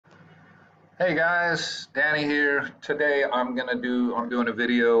Hey guys, Danny here. Today I'm doing a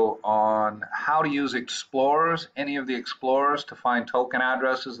video on how to use explorers, any of the explorers, to find token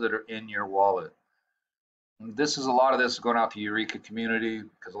addresses that are in your wallet. And a lot of this is going out to Eureka community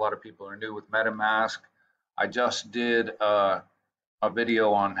because a lot of people are new with Metamask. I just did a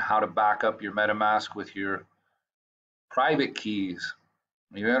video on how to back up your Metamask with your private keys.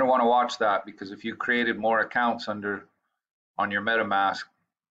 You're going to want to watch that because if you created more accounts on your Metamask,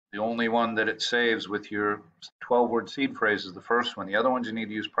 the only one that it saves with your 12-word seed phrase is the first one. The other ones you need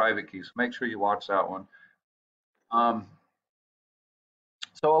to use private keys. Make sure you watch that one. So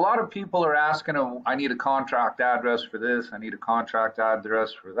a lot of people are asking, oh, I need a contract address for this. I need a contract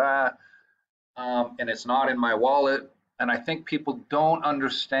address for that. And it's not in my wallet. And I think people don't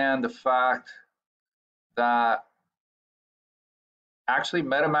understand the fact that actually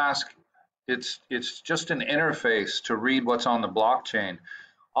MetaMask, it's just an interface to read what's on the blockchain.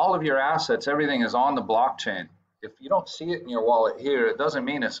 All of your assets, everything is on the blockchain. If you don't see it in your wallet here, it doesn't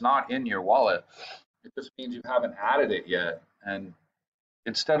mean it's not in your wallet. It just means you haven't added it yet. And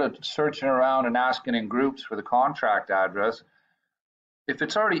instead of searching around and asking in groups for the contract address, if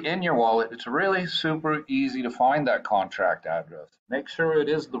it's already in your wallet, it's really super easy to find that contract address. Make sure it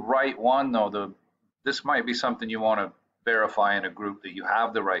is the right one though. This might be something you want to verify in a group that you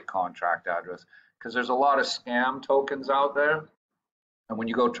have the right contract address, because there's a lot of scam tokens out there. And when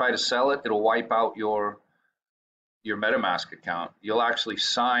you go try to sell it, it'll wipe out your MetaMask account. You'll actually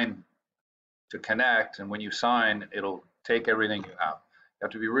sign to connect, and when you sign, it'll take everything you have. You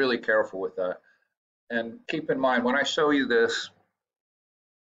have to be really careful with that. And keep in mind, when I show you this,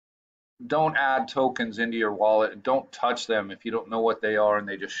 don't add tokens into your wallet. Don't touch them if you don't know what they are and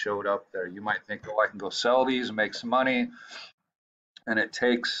they just showed up there. You might think, oh, I can go sell these and make some money. And it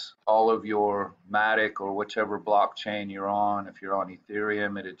takes all of your Matic or whichever blockchain you're on. If you're on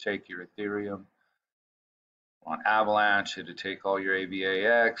Ethereum, it'd take your Ethereum. On Avalanche, it'd take all your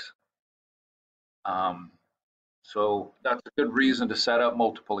AVAX. So that's a good reason to set up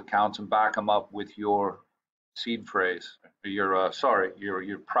multiple accounts and back them up with your seed phrase, your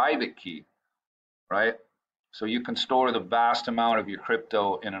private key, right? So you can store the vast amount of your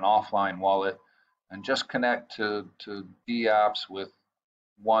crypto in an offline wallet and just connect to D apps with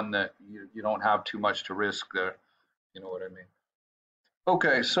one that you don't have too much to risk there. You know what I mean?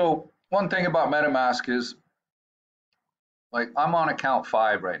 Okay, so one thing about MetaMask is, like, I'm on account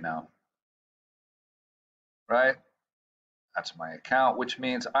 5 right now, right? That's my account, which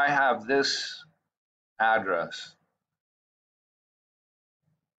means I have this address,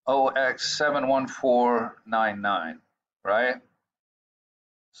 OX71499, right?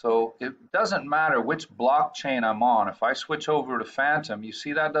 So it doesn't matter which blockchain I'm on. If I switch over to Phantom, you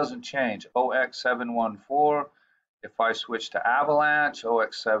see that doesn't change, OX714. If I switch to Avalanche,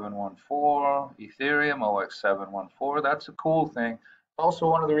 OX714, Ethereum, OX714, that's a cool thing. Also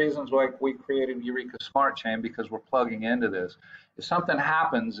one of the reasons why we created Eureka Smart Chain, because we're plugging into this. If something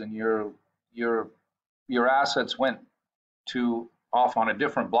happens and your assets went off on a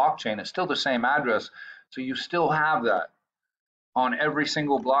different blockchain, it's still the same address, so you still have that on every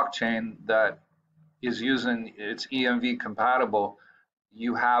single blockchain that is using its EMV compatible.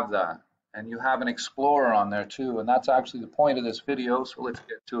 You have that, and you have an explorer on there too, and that's actually the point of this video. So let's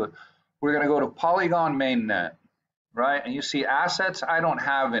get to it. We're going to go to Polygon mainnet, right? And you see assets. I don't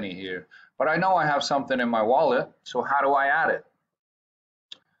have any here, but I know I have something in my wallet. So how do I add it?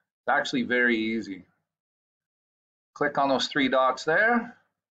 It's actually very easy. Click on those 3 dots there.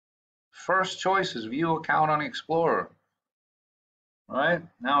 First choice is view account on Explorer. Right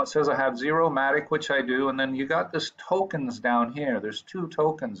now it says I have 0 Matic, which I do, and then you got this tokens down here. There's 2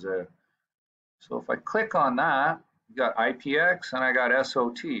 tokens there. So if I click on that, you got IPX and I got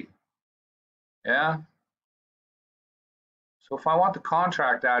SOT. Yeah. So if I want the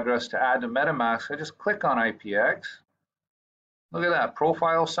contract address to add to MetaMask, I just click on IPX. Look at that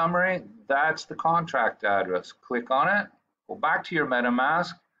profile summary. That's the contract address. Click on it. Go back to your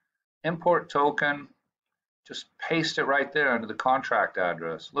MetaMask. Import token. Just paste it right there under the contract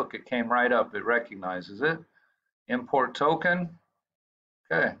address. Look, it came right up. It recognizes it. Import token.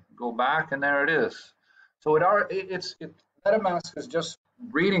 Okay, go back and there it is. So MetaMask is just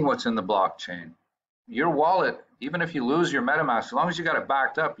reading what's in the blockchain. Your wallet, even if you lose your MetaMask, as long as you got it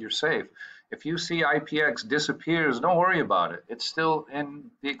backed up, you're safe. If you see IPX disappears, don't worry about it. It's still in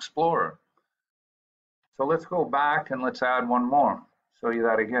the Explorer. So let's go back and let's add one more. Show you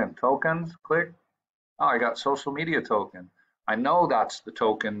that again. Tokens, click. Oh, I got social media token. I know that's the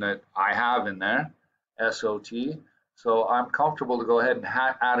token that I have in there, SOT. So I'm comfortable to go ahead and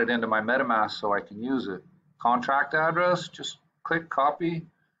add it into my MetaMask so I can use it. Contract address, just click copy,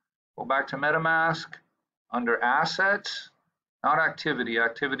 Go back to MetaMask, under Assets, not Activity,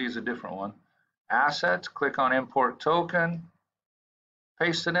 Activity is a different one. Assets, click on Import Token,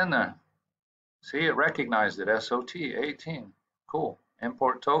 paste it in there. See, it recognized it, SOT 18. Cool.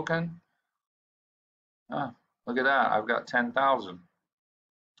 Import token. Look at that, I've got 10,000.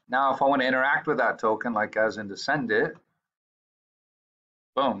 Now, if I want to interact with that token, like as in to send it,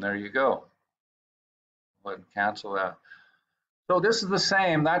 boom, there you go. Go ahead and cancel that. So this is the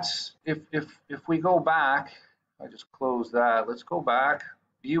same. That's if we go back, I just close that. Let's go back.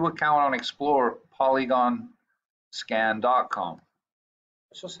 View account on Explorer, polygonscan.com.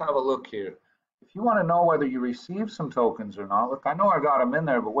 Let's just have a look here. If you want to know whether you received some tokens or not, look, I know I got them in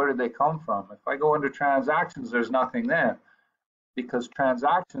there, but where did they come from? If I go under transactions, there's nothing there because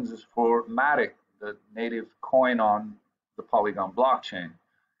transactions is for Matic, the native coin on the Polygon blockchain.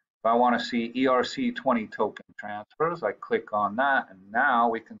 If I want to see ERC20 token transfers, I click on that, and now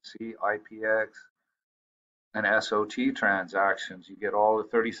we can see IPX and SOT transactions. You get all the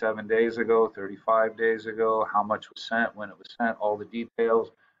 37 days ago, 35 days ago, how much was sent, when it was sent, all the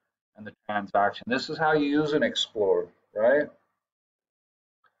details, and the transaction. This is how you use an Explorer, right?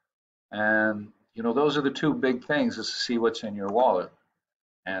 And you know, those are the two big things, is to see what's in your wallet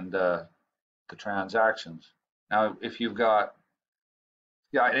and the transactions. Now, if you've got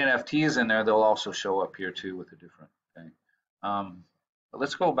NFTs in there, they'll also show up here too with a different thing. But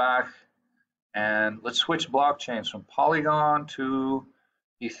let's go back and let's switch blockchains from Polygon to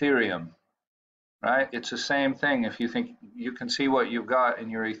Ethereum, right? It's the same thing. If you think you can see what you've got in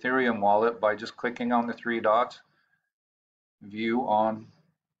your Ethereum wallet by just clicking on the three dots, view on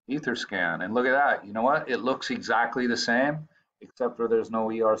Etherscan, and look at that. You know what? It looks exactly the same, except for there's no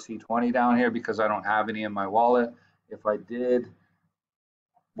ERC20 down here because I don't have any in my wallet. If I did,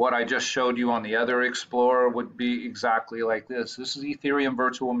 what I just showed you on the other Explorer would be exactly like this. This is Ethereum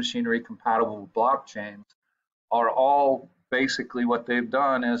virtual machinery compatible blockchains are all basically what they've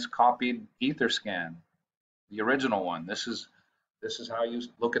done is copied Etherscan, the original one. This is how you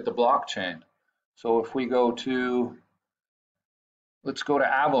look at the blockchain. So if we go to, let's go to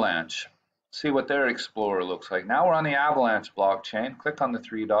Avalanche, see what their Explorer looks like. Now we're on the Avalanche blockchain. Click on the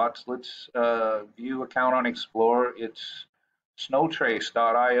three dots. Let's view account on Explorer. It's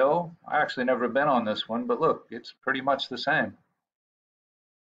snowtrace.io. I actually never been on this one, but look, it's pretty much the same.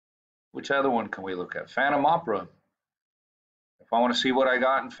 Which other one can we look at? Phantom Opera. If I want to see what I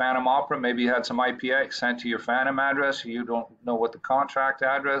got in Phantom Opera, maybe you had some IPX sent to your Phantom address, you don't know what the contract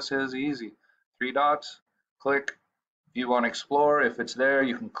address is, easy. Three dots, click, view on Explorer. If it's there,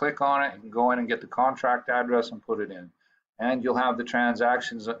 you can click on it, you can go in and get the contract address and put it in. And you'll have the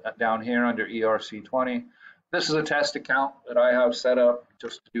transactions down here under ERC20. This is a test account that I have set up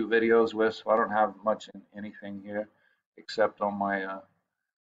just to do videos with, so I don't have much in anything here except on my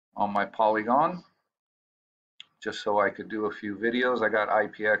Polygon, just so I could do a few videos. I got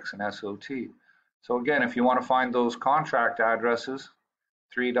IPX and SOT. So again, if you want to find those contract addresses,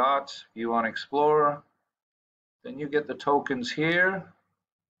 three dots, view on Explorer, then you get the tokens here.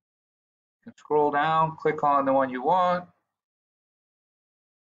 You can scroll down, click on the one you want,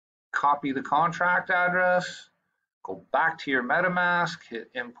 copy the contract address, go back to your MetaMask,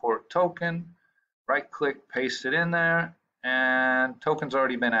 hit import token, right click, paste it in there, and token's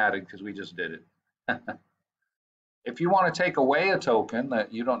already been added because we just did it. If you want to take away a token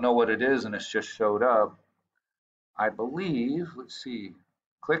that you don't know what it is and it's just showed up, I believe, let's see,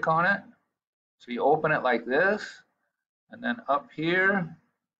 click on it. So you open it like this, and then up here,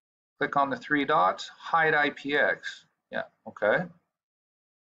 click on the three dots, hide IPX. Yeah, okay.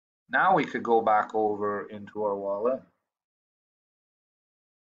 Now we could go back over into our wallet.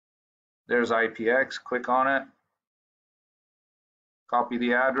 There's IPX, click on it, copy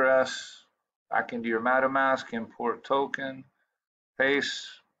the address, back into your MetaMask, import token, paste,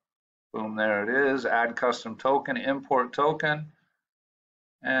 boom, there it is, add custom token, import token,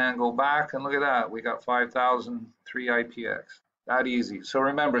 and go back and look at that, we got 5,003 IPX, that easy. So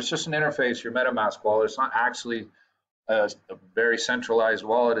remember, it's just an interface, your MetaMask wallet, it's not actually a very centralized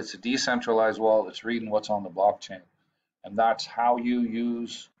wallet, it's a decentralized wallet, it's reading what's on the blockchain. And that's how you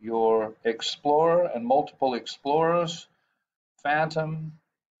use your Explorer and multiple Explorers, Phantom,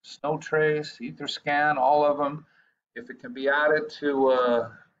 Snowtrace, Etherscan, all of them. If it can be added to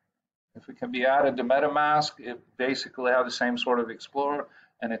MetaMask, it basically have the same sort of Explorer,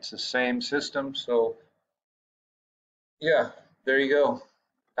 and it's the same system. So yeah, there you go.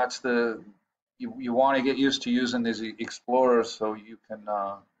 That's the you want to get used to using these Explorers so you can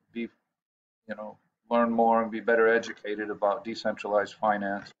be, learn more and be better educated about decentralized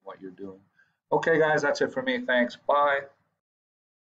finance and what you're doing. Okay, guys, that's it for me. Thanks. Bye.